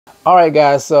All right,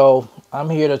 guys. So I'm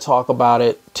here to talk about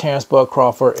it. Terence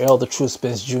Crawford, Errol the True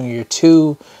Spence Jr.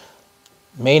 2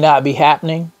 may not be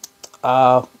happening.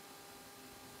 According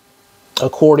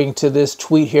to this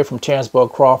tweet here from Terence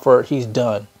Crawford, he's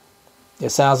done. It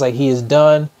sounds like he is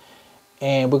done.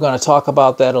 And we're going to talk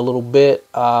about that a little bit.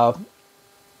 But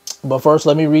first,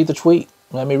 let me read the tweet.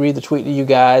 Let me read the tweet to you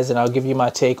guys, and I'll give you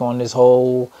my take on this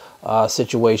whole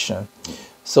situation.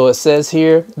 So it says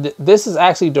here, this is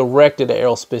actually directed to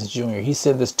Errol Spence Jr. He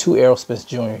sent this to Errol Spence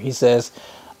Jr. He says,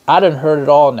 I done heard it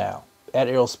all now at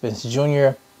Errol Spence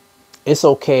Jr. It's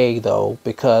okay, though,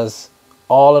 because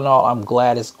all in all, I'm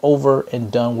glad it's over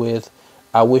and done with.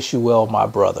 I wish you well, my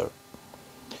brother.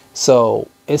 So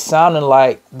it's sounding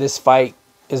like this fight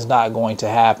is not going to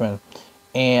happen.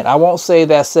 And I won't say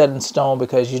that's set in stone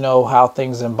because you know how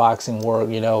things in boxing work.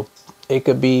 You know, it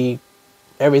could be,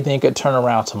 everything could turn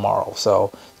around tomorrow.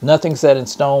 So nothing set in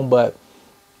stone, but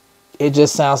it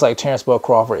just sounds like Terence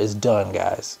Crawford is done,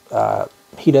 guys.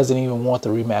 He doesn't even want the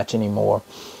rematch anymore.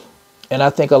 And I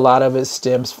think a lot of it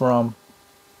stems from,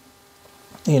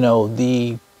 you know,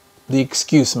 the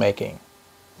excuse making.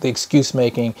 The excuse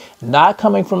making not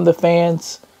coming from the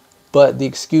fans, but the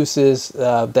excuses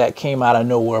that came out of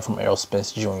nowhere from Errol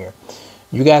Spence Jr.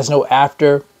 You guys know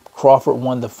after Crawford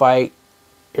won the fight,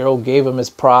 Errol gave him his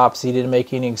props. He didn't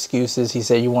make any excuses. He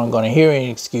said you weren't going to hear any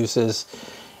excuses.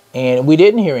 And we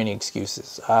didn't hear any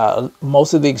excuses.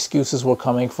 Most of the excuses were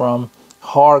coming from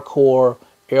hardcore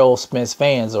Errol Spence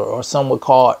fans, or some would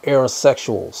call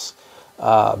Errolsexuals,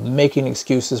 making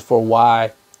excuses for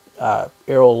why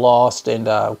Errol lost and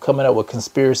coming up with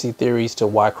conspiracy theories to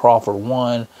why Crawford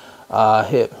won.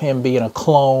 Him being a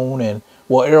clone, and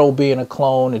well, Errol being a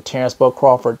clone, and Terence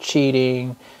Crawford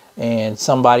cheating, and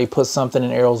somebody put something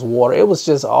in Errol's water. It was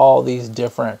just all these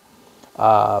different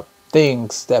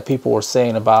things that people were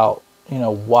saying about, you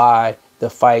know, why the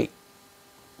fight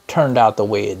turned out the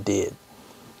way it did.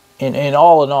 And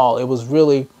all in all, it was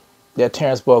really that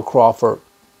Terence Crawford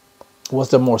was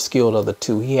the more skilled of the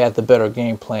two. He had the better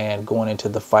game plan going into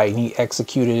the fight, and he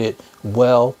executed it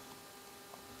well,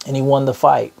 and he won the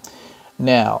fight.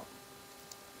 Now,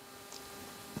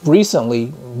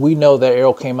 recently, we know that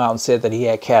Errol came out and said that he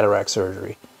had cataract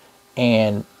surgery.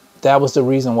 And that was the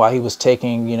reason why he was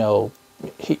taking, you know,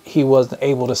 he wasn't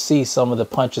able to see some of the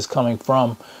punches coming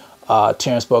from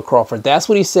Terence Crawford. That's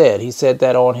what he said. He said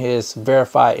that on his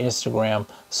verified Instagram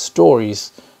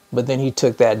stories, but then he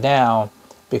took that down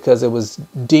because it was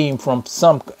deemed from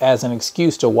some as an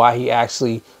excuse to why he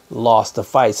actually lost the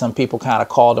fight. Some people kind of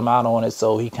called him out on it,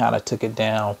 so he kind of took it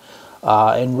down.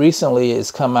 And recently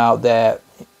it's come out that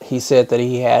he said that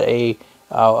he had a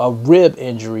rib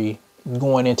injury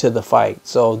going into the fight.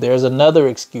 So there's another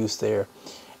excuse there.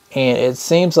 And it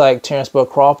seems like Terence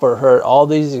Crawford heard all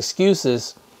these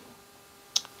excuses,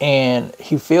 and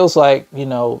he feels like, you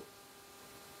know,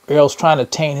 Errol's trying to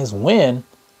taint his win.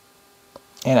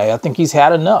 And I think he's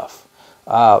had enough.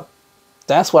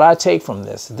 That's what I take from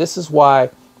this. This is why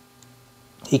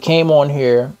he came on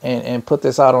here and put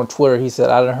this out on Twitter. He said,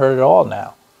 I done heard it all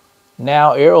now.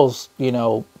 Now Errol's, you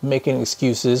know, making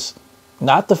excuses.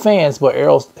 Not the fans, but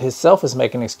Errol himself is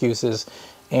making excuses.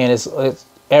 And it's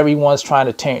everyone's trying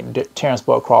to taint Terence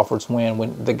Crawford's win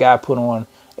when the guy put on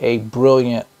a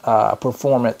brilliant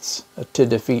performance to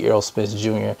defeat Errol Spence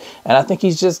Jr. And I think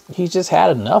he's just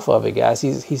had enough of it, guys.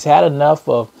 He's had enough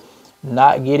of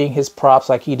not getting his props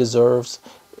like he deserves.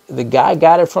 The guy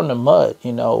got it from the mud,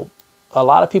 you know. A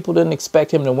lot of people didn't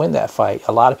expect him to win that fight.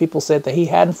 A lot of people said that he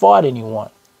hadn't fought anyone.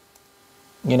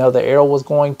 You know, that Errol was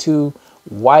going to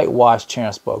whitewash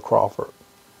Terence Crawford.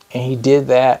 And he did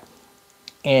that.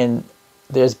 And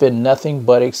there's been nothing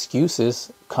but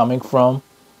excuses coming from,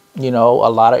 you know, a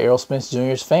lot of Errol Spence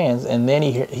Jr.'s fans. And then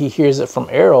he hears it from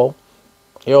Errol.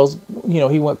 Errol's, you know,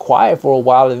 he went quiet for a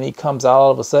while, and he comes out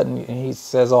all of a sudden and he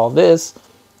says all this.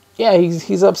 Yeah,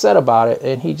 he's upset about it,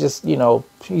 and he just, you know,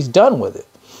 he's done with it.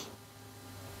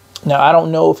 Now, I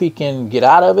don't know if he can get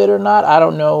out of it or not. I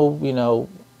don't know, you know,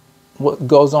 what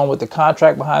goes on with the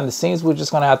contract behind the scenes. We're just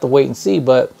going to have to wait and see.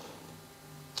 But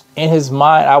in his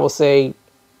mind, I would say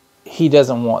he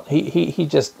doesn't want, he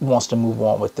just wants to move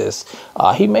on with this.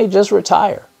 He may just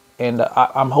retire, and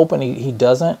I'm hoping he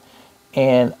doesn't.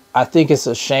 And I think it's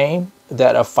a shame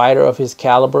that a fighter of his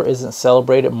caliber isn't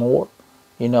celebrated more.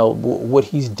 You know, what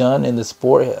he's done in the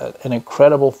sport, an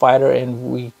incredible fighter.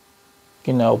 And we,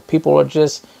 you know, people are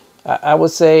just, I would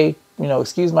say, you know,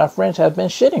 excuse my French, have been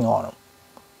shitting on him.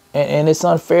 And it's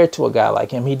unfair to a guy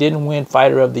like him. He didn't win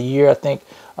Fighter of the Year. I think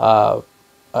Naoya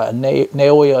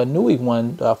Inoue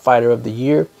won Fighter of the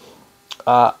Year.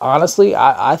 Honestly,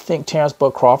 I think Terence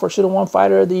Crawford should have won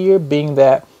Fighter of the Year, being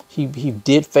that He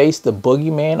did face the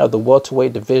boogeyman of the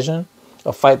welterweight division,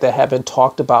 a fight that had been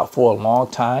talked about for a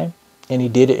long time, and he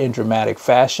did it in dramatic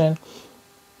fashion.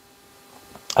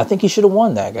 I think he should have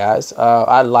won that, guys.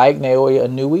 I like Naoya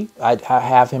Inoue. I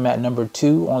have him at number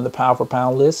 2 on the pound for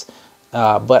pound list.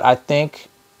 But I think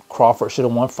Crawford should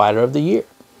have won Fighter of the Year.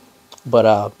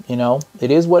 But, you know,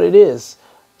 it is what it is.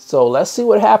 So let's see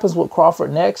what happens with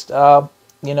Crawford next.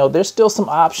 You know, there's still some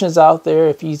options out there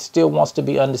if he still wants to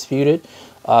be undisputed.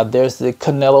 There's the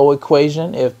Canelo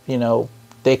equation. If, you know,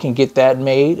 they can get that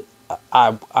made,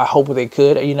 I hope they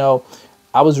could. You know,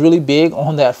 I was really big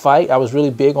on that fight. I was really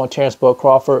big on Terence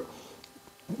Crawford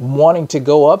wanting to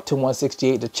go up to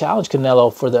 168 to challenge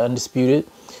Canelo for the undisputed.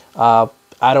 I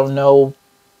don't know.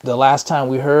 The last time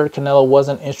we heard, Canelo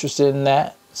wasn't interested in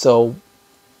that. So,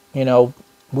 you know,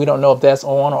 we don't know if that's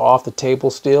on or off the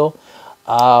table still.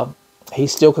 He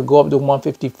still could go up to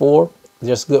 154.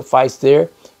 There's good fights there.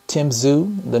 Tim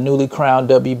Tszyu, the newly crowned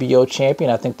WBO champion.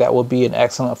 I think that would be an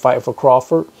excellent fight for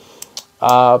Crawford.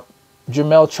 Jermell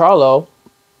Charlo,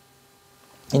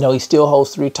 you know, he still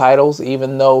holds 3 titles,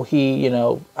 even though he, you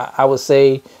know, I would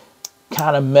say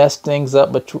kind of messed things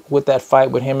up with that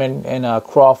fight with him and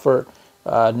Crawford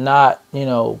not, you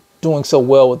know, doing so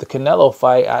well with the Canelo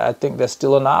fight. I think that's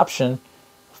still an option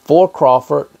for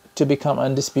Crawford to become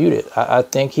undisputed. I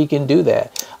think he can do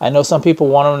that. I know some people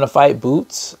want him to fight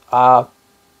Boots.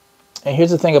 And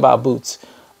here's the thing about Boots.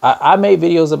 I made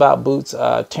videos about Boots,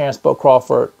 Terence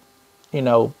Crawford, you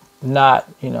know, not,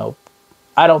 you know,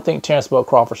 I don't think Terence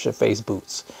Crawford should face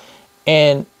Boots.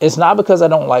 And it's not because I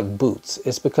don't like Boots.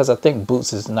 It's because I think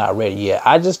Boots is not ready yet.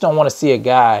 I just don't want to see a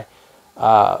guy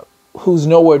who's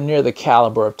nowhere near the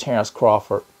caliber of Terence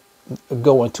Crawford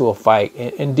go into a fight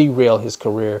and derail his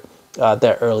career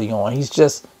that early on. He's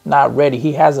just not ready.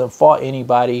 He hasn't fought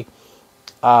anybody.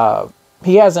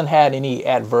 He hasn't had any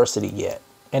adversity yet.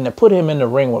 And to put him in the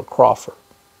ring with Crawford,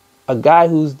 a guy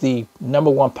who's the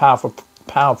 #1 pound for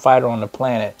pound fighter on the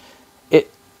planet,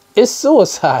 it's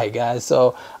suicide, guys.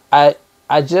 So I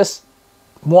just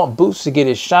want Boots to get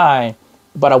his shine,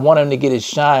 but I want him to get his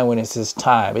shine when it's his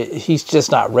time. He's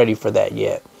just not ready for that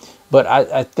yet. But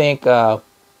I think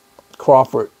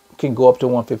Crawford can go up to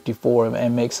 154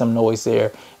 and make some noise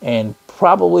there and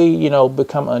probably, you know,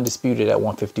 become undisputed at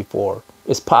 154.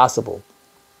 It's possible.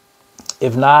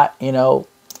 If not, you know,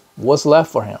 what's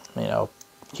left for him? You know,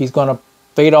 he's going to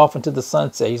fade off into the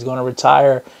sunset. He's going to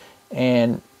retire,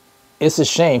 and it's a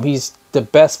shame. He's the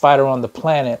best fighter on the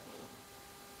planet,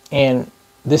 and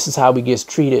this is how he gets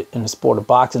treated in the sport of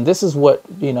boxing. This is what,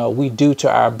 you know, we do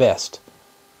to our best,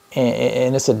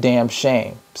 and it's a damn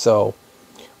shame. So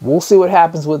we'll see what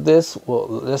happens with this. Well,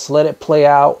 let's let it play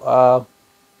out.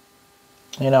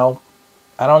 You know,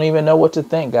 I don't even know what to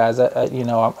think, guys. You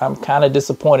know, I'm kind of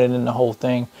disappointed in the whole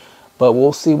thing, but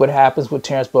we'll see what happens with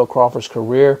Terence Crawford's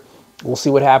career. We'll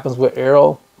see what happens with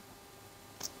Errol.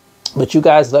 But you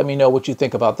guys let me know what you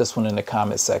think about this one in the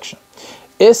comment section.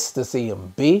 It's the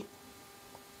CMB.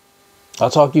 I'll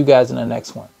talk to you guys in the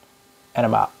next one. And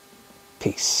I'm out.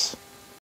 Peace.